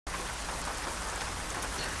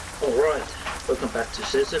Alright, welcome back to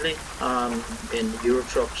Sicily in Euro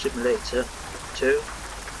Truck Simulator 2.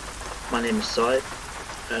 My name is Cy,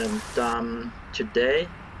 and today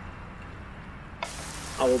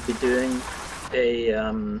I will be doing a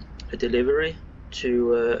delivery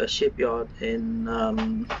to a shipyard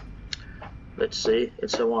in, let's see,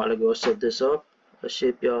 it's a while ago I set this up, a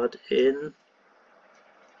shipyard in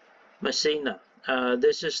Messina.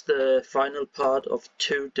 This is the final part of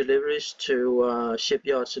 2 deliveries to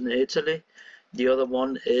shipyards in Italy. The other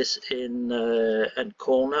one is in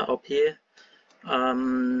Ancona up here,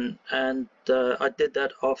 and I did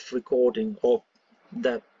that off recording, or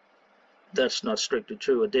that's not strictly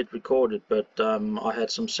true. I did record it, but I had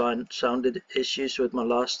some sound issues with my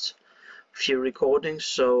last few recordings,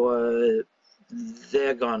 so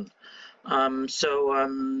they're gone.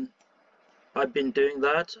 I've been doing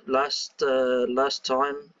that. Last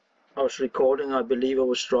time I was recording, I believe I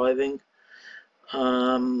was driving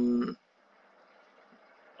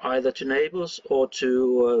either to Naples or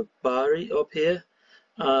to Bari up here,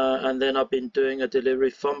 and then I've been doing a delivery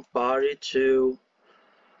from Bari to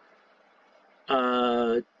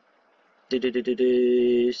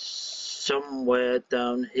somewhere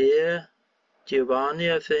down here,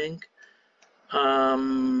 Giovanni, I think,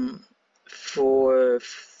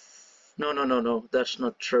 No, that's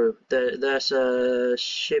not true. There's a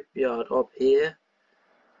shipyard up here.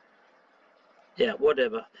 Yeah,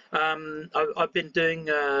 whatever. I've been doing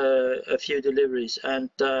a few deliveries,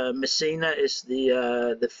 and Messina is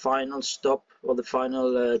the final stop, or the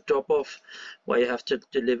final drop-off, where you have to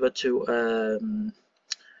deliver to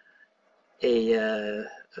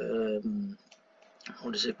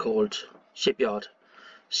what is it called? Shipyard.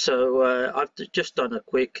 So I've just done a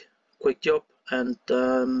quick job, and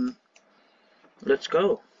let's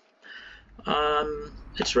go.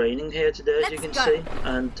 It's raining here today, as you can see,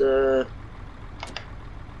 and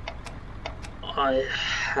I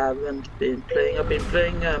haven't been playing. I've been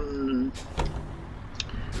playing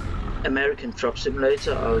American Truck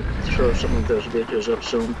Simulator. I'll throw some of those videos up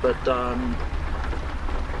soon, but I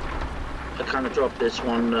kind of dropped this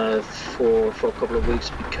one for a couple of weeks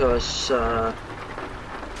because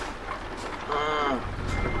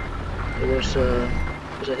it was a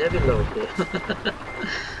heavy load here.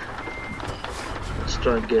 Let's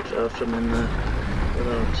try and get after him in there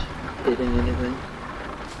without hitting anything.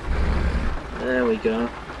 There we go.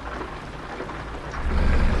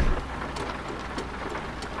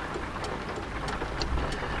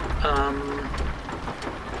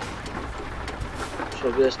 So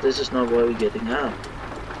I guess this is not where we're getting out.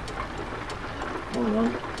 Hold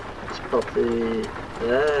on. Let's pop the...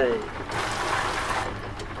 Hey!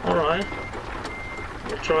 Alright.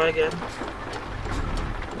 We'll try again.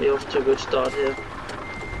 We're off to a good start here.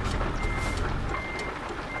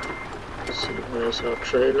 Let's see, where's our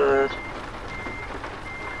trailer at?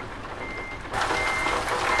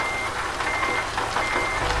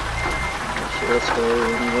 So that's where we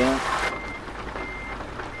want to go.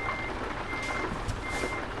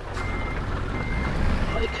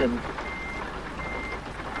 I can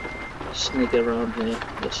sneak around here.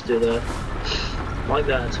 Let's do that. Like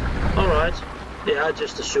that. Alright. Yeah, I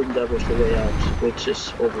just assumed that was the way out, which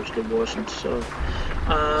is obviously wasn't. So,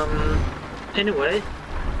 anyway,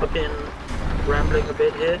 I've been rambling a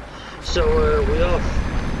bit here. So we're off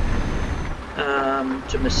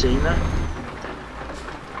to Messina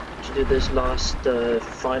to do this last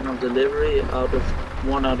final delivery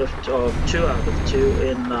two out of two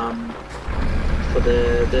in for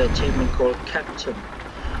the achievement called Captain.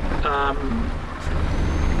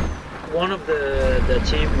 One of the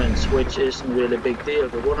achievements, which isn't really a big deal,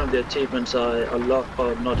 but one of the achievements I love,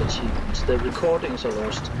 or not achievements, the recordings I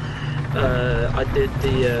lost. I did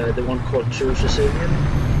the one called True Sicilian,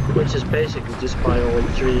 which is basically just by all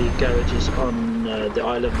 3 garages on the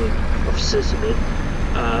island of Sicily.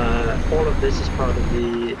 All of this is part of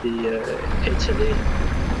the Italy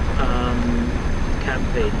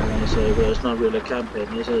campaign, I want to say, but it's not really a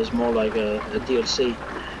campaign. It's more like a DLC.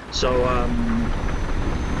 So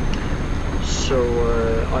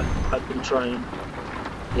I've been trying.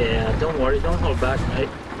 Yeah, don't worry, don't hold back, mate.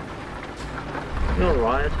 You're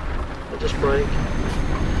alright. I'll just brake.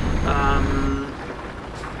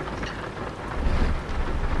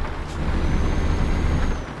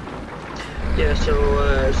 Yeah, so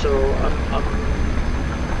I'm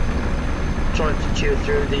trying to chew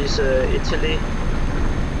through these Italy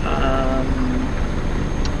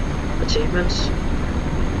achievements.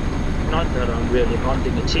 Not that I'm really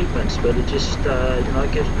hunting achievements, but it just you know,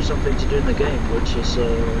 it gives me something to do in the game, which is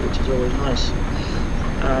always nice.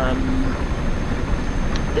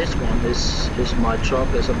 This one is my truck,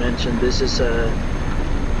 as I mentioned. This is a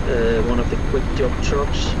one of the quick job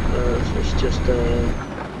trucks. So it's just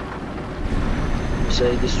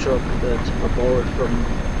say this truck that I borrowed from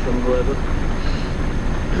whoever.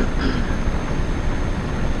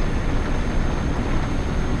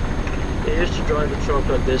 I used to drive a truck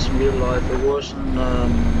like this in real life. It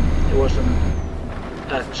wasn't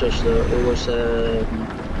Access though. It was I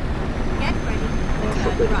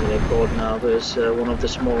forget what they're called now, but it's one of the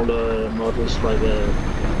smaller models, like a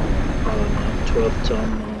I don't know, 12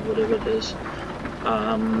 ton or whatever it is.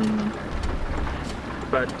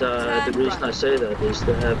 But the reason I say that is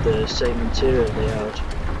they have the same interior layout.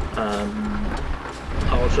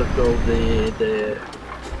 I also drove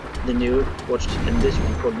the new, what's in this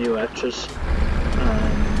one called new Actress,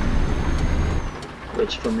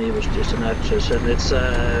 which for me was just an Actress, and it's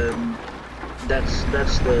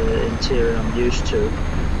that's the interior I'm used to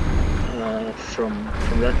from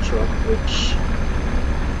that truck. Which,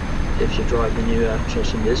 if you drive the new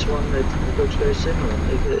Actress in this one, it looks very similar.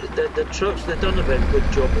 The trucks, they've done a very good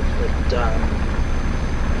job at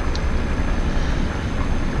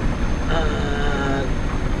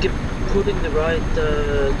putting the right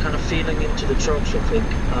kind of feeling into the trucks, I think.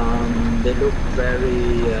 They look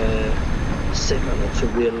very similar to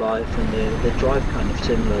real life, and they drive kind of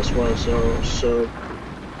similar as well, so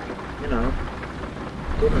you know,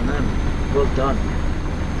 good on them, well done.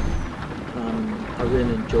 I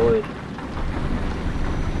really enjoyed.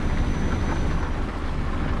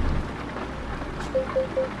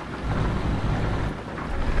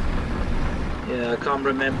 Yeah, I can't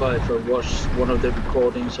remember if it was one of the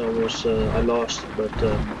recordings I lost, but I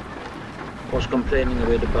was complaining a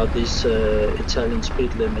bit about these Italian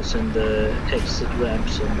speed limits and the exit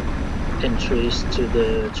ramps and entries to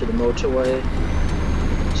the motorway.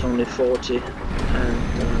 It's only 40, and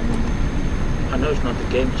I know it's not the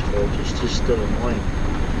game's fault, it's just still annoying.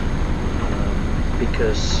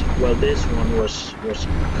 Because, well, this one was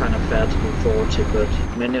kind of fair to do 40, but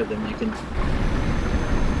many of them you can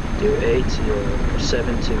do 80 or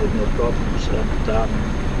 70 with no problems, and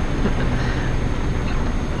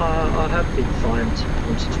I have been fined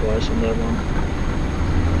once or twice on that one.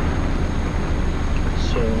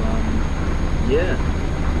 So yeah,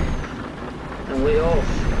 and we're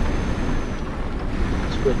off.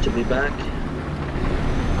 It's good to be back.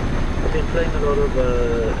 I've been playing a lot of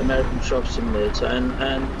American Truck Simulator, and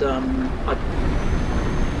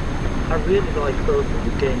I really like both of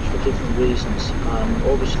the games for different reasons.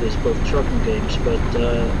 Obviously it's both trucking games, but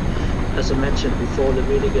as I mentioned before, they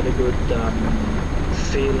really get a good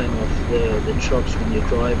feeling of the trucks when you're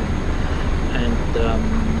driving. And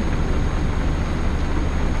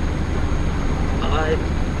I've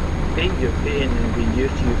been European and been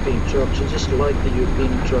used to European trucks. I just like the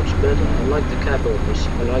European trucks better. I like the cabovers.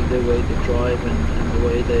 I like the way they drive and the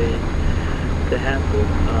way they handle.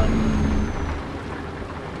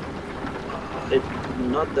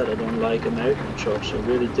 Not that I don't like American trucks, I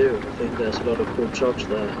really do. I think there's a lot of cool trucks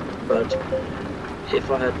there. But if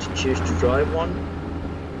I had to choose to drive one,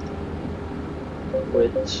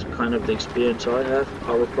 with kind of the experience I have,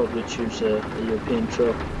 I would probably choose a European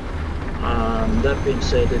truck. That being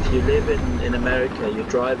said, if you live in America, you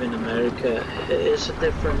drive in America, it's a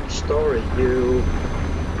different story. You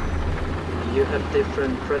have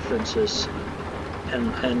different preferences,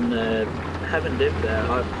 and having lived there,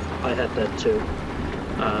 I had that too.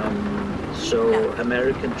 So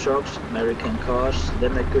American trucks, American cars, they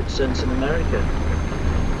make good sense in America,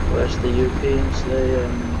 whereas the Europeans, they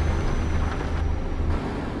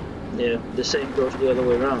yeah, the same goes the other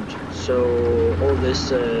way around. So all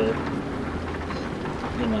this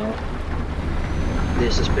you know,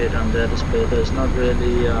 this is better and that is better, it's not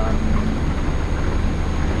really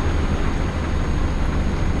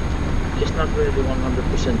it's not really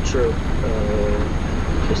 100% true,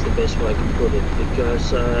 is the best way I can put it,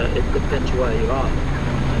 because it depends where you are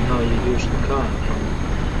and how you use the car,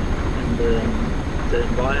 and the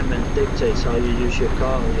environment dictates how you use your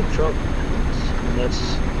car or your truck, and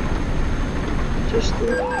that's just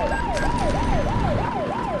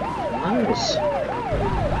nice.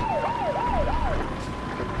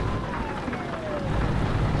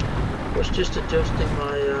 I was just adjusting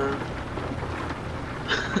my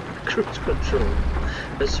cruise control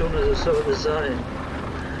as soon as I saw the sign.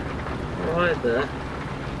 Right there,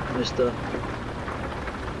 Mr.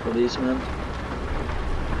 Policeman.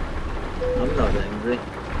 I'm not angry.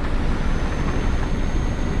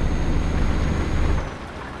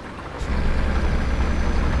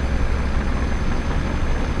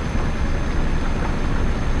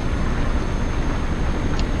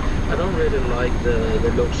 I don't really like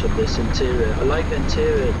the looks of this interior. I like the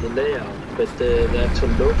interior, the layout, but the actual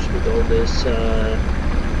looks with all this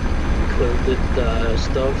welded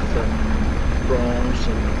stuff and bronze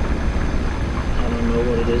and I don't know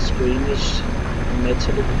what it is, greenish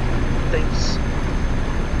metallic things.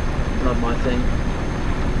 Not my thing.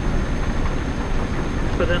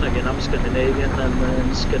 But then again, I'm Scandinavian, and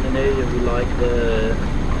in Scandinavia we like the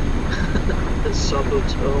the subtle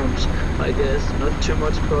tones, I guess. Not too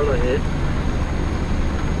much color here.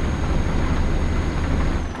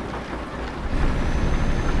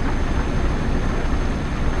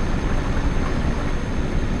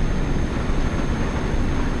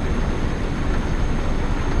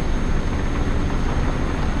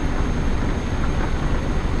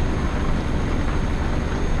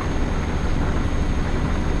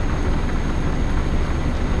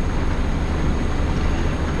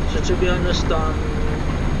 To be honest, I'm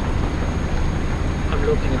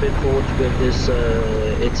looking a bit forward to get this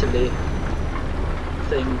Italy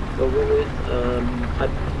thing over with.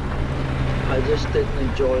 I just didn't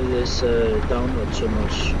enjoy this download so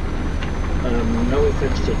much. No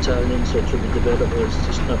offense to Italians or to the developers, it's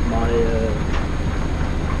just not my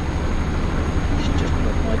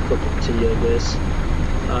cup of tea, I guess.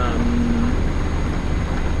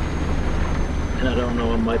 And I don't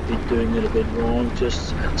know, I might be doing it a bit wrong,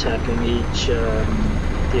 just attacking each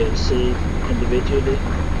DLC individually.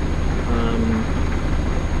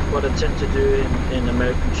 What I tend to do in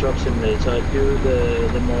American Truck Simulator, I do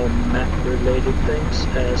the more map-related things,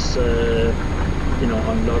 as you know,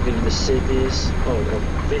 unlocking the cities, or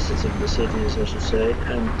visiting the cities, I should say,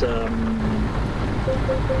 and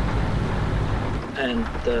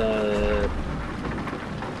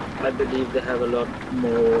I believe they have a lot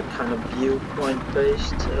more kind of viewpoint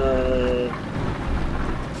based.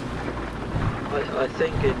 I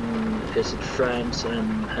think is it France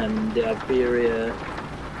and the Iberia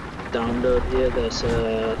download here, there's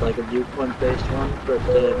like a viewpoint based one, but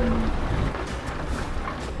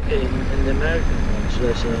in the American ones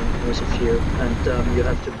there's a few, and you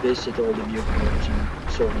have to visit all the viewpoints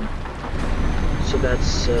and so on. So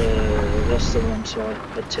that's the ones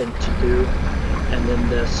I tend to do. And then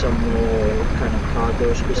there's some more kind of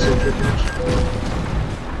cargo specific ones.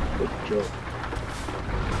 Good job.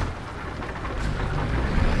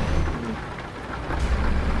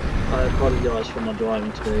 I apologize for not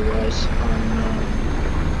driving today, guys.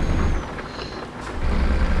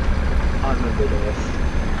 I'm a bit off.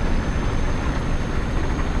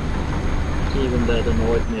 Even that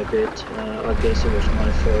annoyed me a bit. I guess it was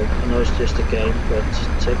my fault. I know it's just a game, but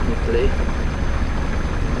technically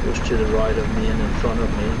was to the right of me and in front of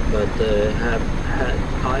me, but had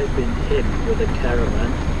I been hit with a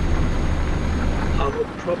caravan, I would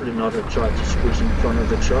probably not have tried to squeeze in front of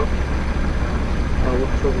the truck. I would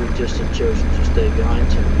probably just have chosen to stay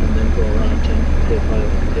behind him and then go around him if I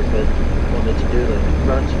wanted to do that.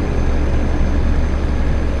 But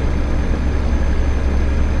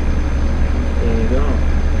there you go.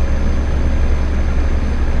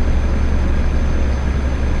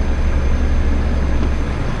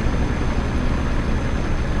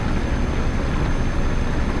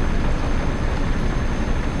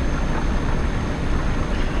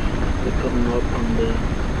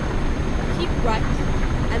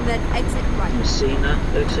 Messina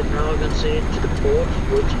exit now, I can see to the port,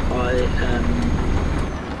 which I am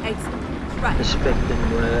expecting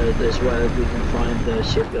where we can find the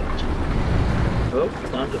shipyard. Oh,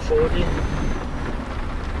 down to 40.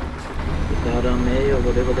 The guard on me, or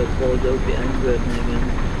whatever they're called, they'll be angry at me again.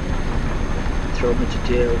 Throw me to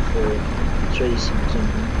jail for treason or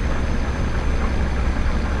something.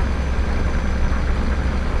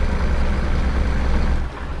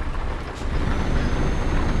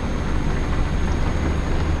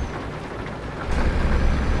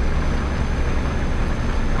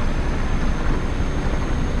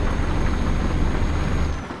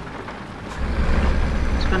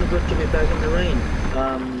 Good to be back in the rain.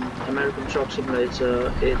 American Truck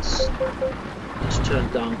Simulator, it's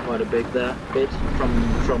turned down quite a bit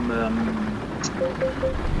from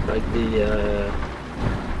like the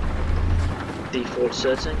default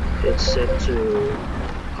setting. It's set to,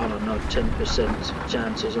 I don't know, 10%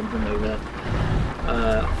 chance or something like that.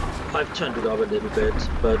 I've turned it up a little bit,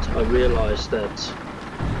 but I realized that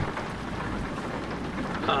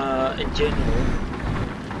in general,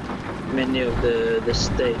 many of the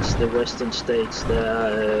states, the western states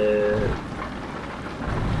that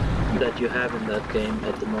you have in that game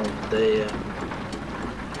at the moment, they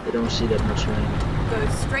don't see that much rain. Go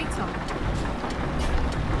straight on.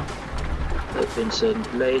 They've been saying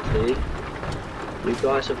lately, you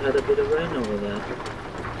guys have had a bit of rain over there.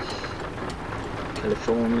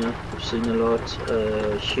 California, we've seen a lot.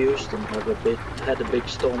 Houston had a big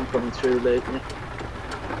storm coming through lately.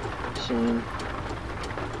 So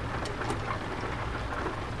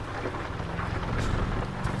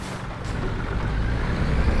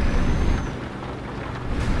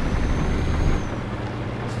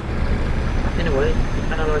anyway, I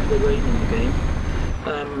kind of like the rain in the game,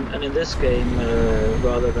 and in this game,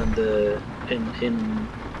 rather than in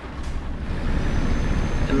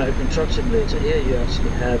American Truck Simulator, here you actually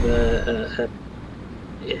have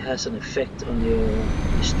it has an effect on your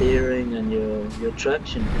steering and your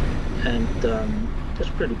traction, and that's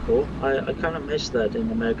pretty cool. I kind of miss that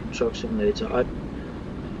in American Truck Simulator.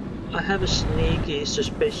 I have a sneaky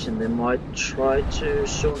suspicion they might try to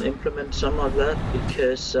soon implement some of that,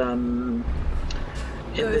 because in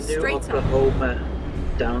the new Oklahoma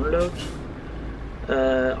download,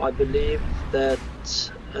 I believe that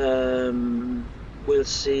we'll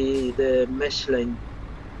see the mesh lane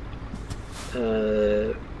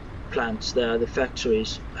plants there, the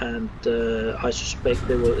factories, and I suspect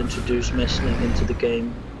they will introduce mesh lane into the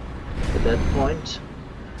game at that point.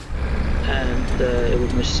 And it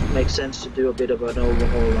would make sense to do a bit of an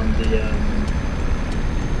overhaul on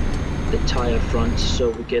the tire front, so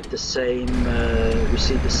we get the same, we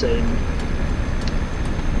see the same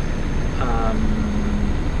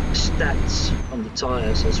stats on the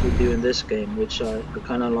tires as we do in this game, which I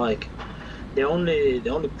kind of like. The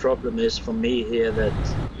only problem is for me here that,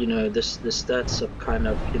 you know, the stats are kind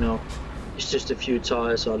of, you know, it's just a few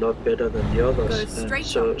tires are a lot better than the others,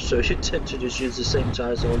 so you tend to just use the same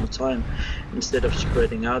tires all the time instead of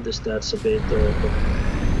spreading out the stats a bit, or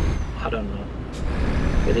I don't know,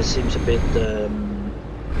 but it seems a bit, the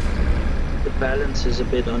balance is a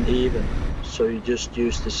bit uneven, so you just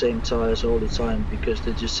use the same tires all the time because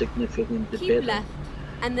they're just significantly better. Keep left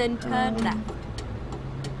and then turn left.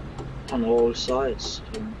 On all sides.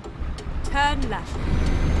 So. Turn left.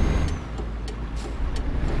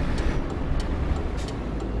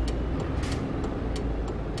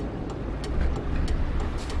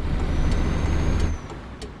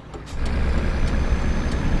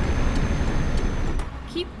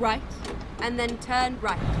 Keep right and then turn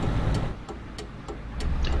right.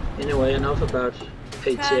 Anyway, enough about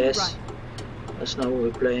ETS. Right. That's not what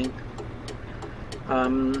we're playing.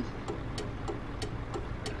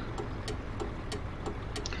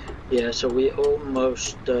 Yeah, so we're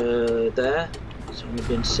almost there. It's only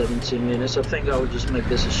been 17 minutes. I think I will just make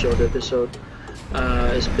this a short episode.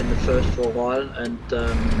 It's been the first for a while, and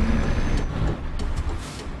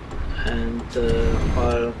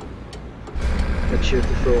I'll make sure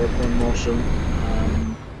to throw out one more soon.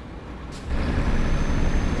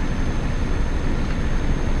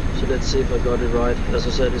 So let's see if I got it right. As I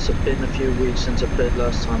said, it's been a few weeks since I played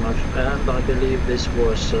last time, and I believe this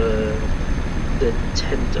was the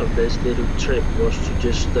intent of this little trip was to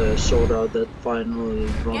just sort out that final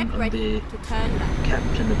run on the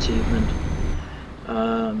captain achievement.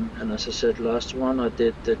 And as I said last one, I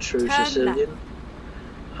did the true Sicilian.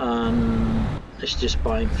 It's just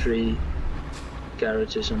buying 3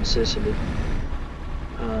 garages on Sicily,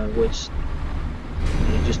 which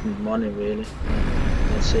you just need money really.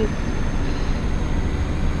 That's it.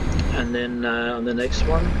 And then on the next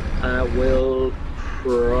one, I will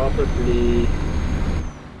probably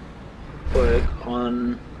work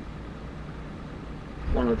on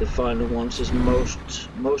one of the final ones. Is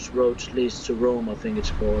most roads leads to Rome, I think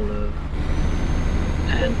it's called,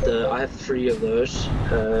 and I have 3 of those.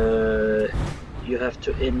 You have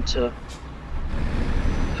to enter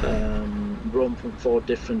Rome from 4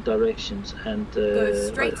 different directions, and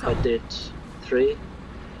I did 3,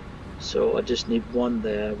 so I just need 1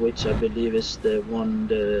 there, which I believe is the one,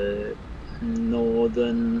 the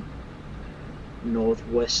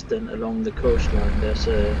northwestern along the coastline. There's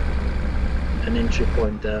an entry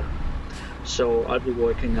point there, so I'll be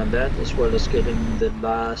working on that, as well as getting the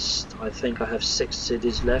last, I think I have 6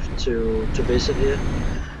 cities left to visit here,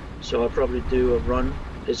 so I'll probably do a run.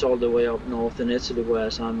 It's all the way up north in Italy,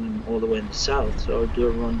 whereas I'm all the way in the south, so I'll do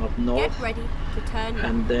a run up north. Get ready to turn left.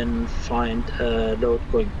 And then find a load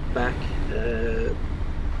going back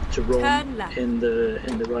to Rome in the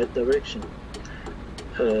right direction,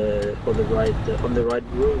 or on the right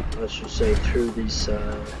route, I should say, through these.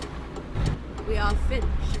 We are finished.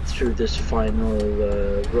 Through this final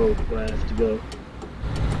road where I have to go.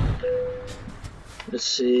 Let's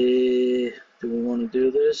see. Do we want to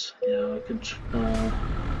do this? Yeah, I can. A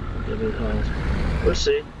bit hard. We'll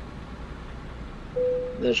see.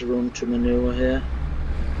 There's room to maneuver here.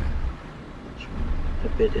 A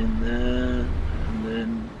bit in there, and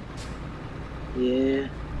then yeah.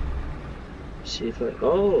 See if I.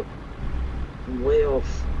 Oh, I'm way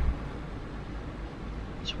off.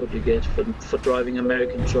 That's what you get for driving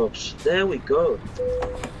American trucks. There we go.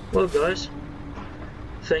 Well guys,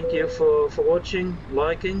 thank you for watching,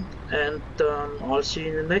 liking, and I'll see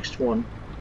you in the next one.